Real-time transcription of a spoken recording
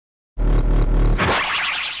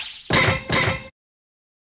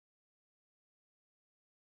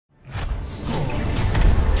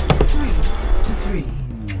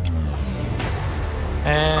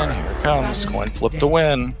lose. Coin flip to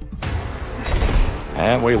win.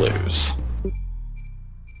 And we lose.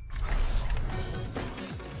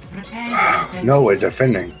 No, we're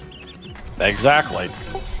defending. Exactly.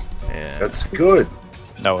 Yeah. That's good.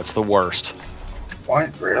 No, it's the worst.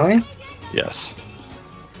 What? Really? Yes.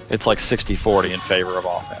 It's like 60-40 in favor of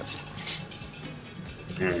offense.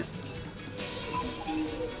 Hmm.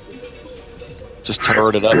 Just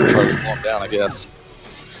turret it up and try to slow them down, I guess.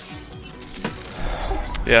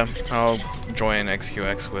 Yeah, I'll join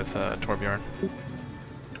XQX with Torbjorn.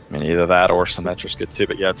 I mean, either that or Symmetra's good too,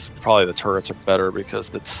 but yeah, it's probably the turrets are better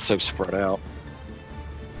because it's so spread out.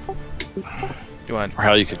 You want? Or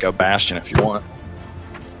how you could go Bastion if you want.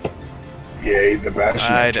 Yeah, the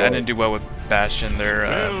Bastion. I didn't do well with Bastion.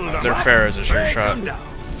 Their fair is a sure shot. Yeah,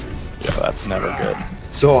 that's never good.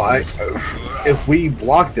 So if we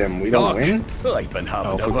block them, we don't win. No, if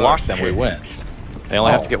we block them, we win. They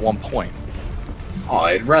only have to get 1 point. Oh,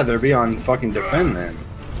 I'd rather be on fucking defend then,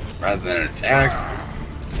 rather than attack.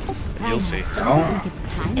 You'll see. Oh.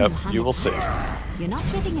 Yep, you will see. You're not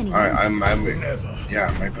getting any. Alright, yeah,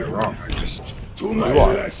 I might be wrong. I just. You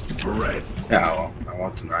are. Yeah, well, I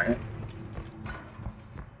won't deny it.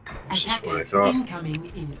 That's just what I thought.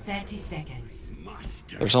 Incoming in 30 seconds.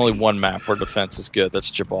 There's only one map where defense is good. That's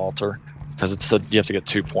Gibraltar, because it's you have to get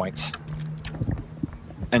 2 points.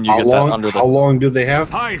 And you get that under the. How long do they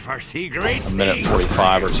have? I foresee great. A minute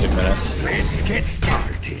 45 or 2 minutes. Let's get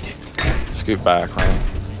started. Scoot back, right?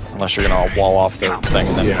 Unless you're gonna wall off their thing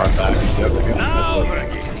and then run back. Now okay. we're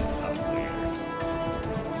getting somewhere.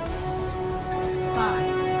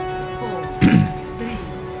 5, 4, 3,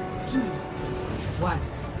 2, 1.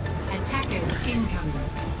 Attackers incoming.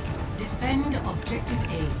 Defend objective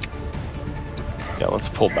A. Yeah, let's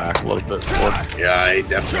pull back a little bit forward. Yeah, I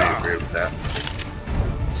definitely agree with that.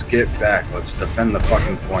 Let's get back. Let's defend the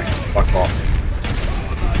fucking point. Fuck off.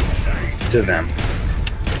 To them.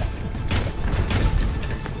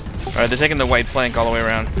 Alright, they're taking the white flank all the way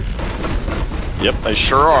around. Yep, they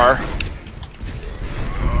sure are.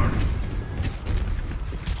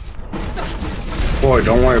 Boy,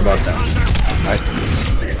 don't worry about that.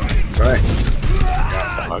 Right.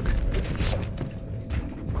 Bug.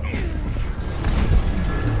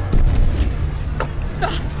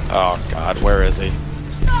 Oh god, where is he?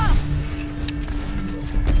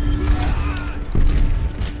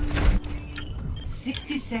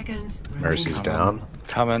 Seconds. Mercy's down.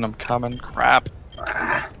 I'm coming. Crap.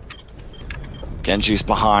 Genji's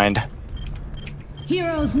behind.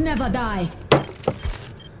 Heroes never die.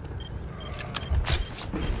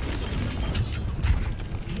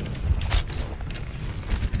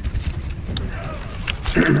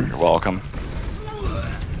 You're welcome.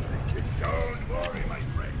 Don't worry, my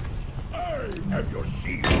friend. I have your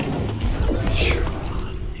shield.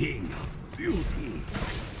 King of beauty.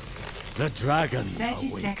 The dragon. 30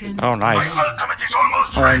 seconds. Oh, nice.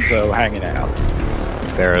 Hanzo hanging out.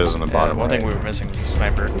 Farrah's in the Yeah, bottom one thing right. we were missing was a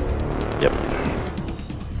sniper. Yep.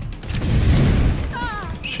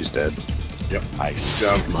 She's dead. Yep. Nice.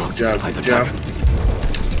 Good job. Good job.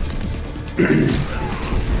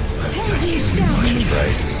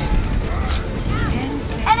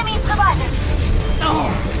 Enemies provided.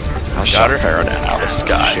 I shot her Farrah down out of the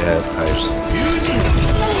sky. Shit, I just...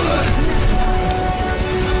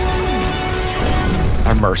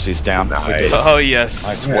 Our Mercy's down. Nice. Oh yes.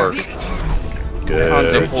 Nice work. Good.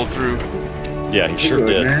 Hanzo pulled through. Yeah, he sure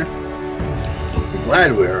Good, did. man. I'm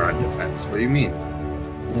glad we were on defense. What do you mean?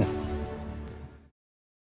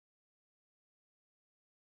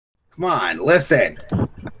 Come on, listen.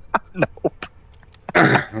 Nope.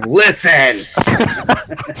 Listen.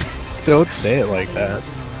 Don't say it like that.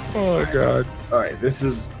 Oh god. All right, this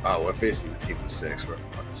is. Oh, we're facing the team of 6. We're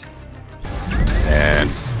fucked.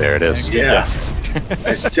 And there it is. Yeah.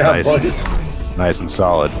 Nice job, Nice. boys. Nice and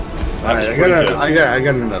solid. All right, I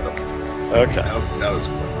got another one. Okay. That was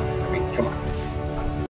cool. I mean, come on.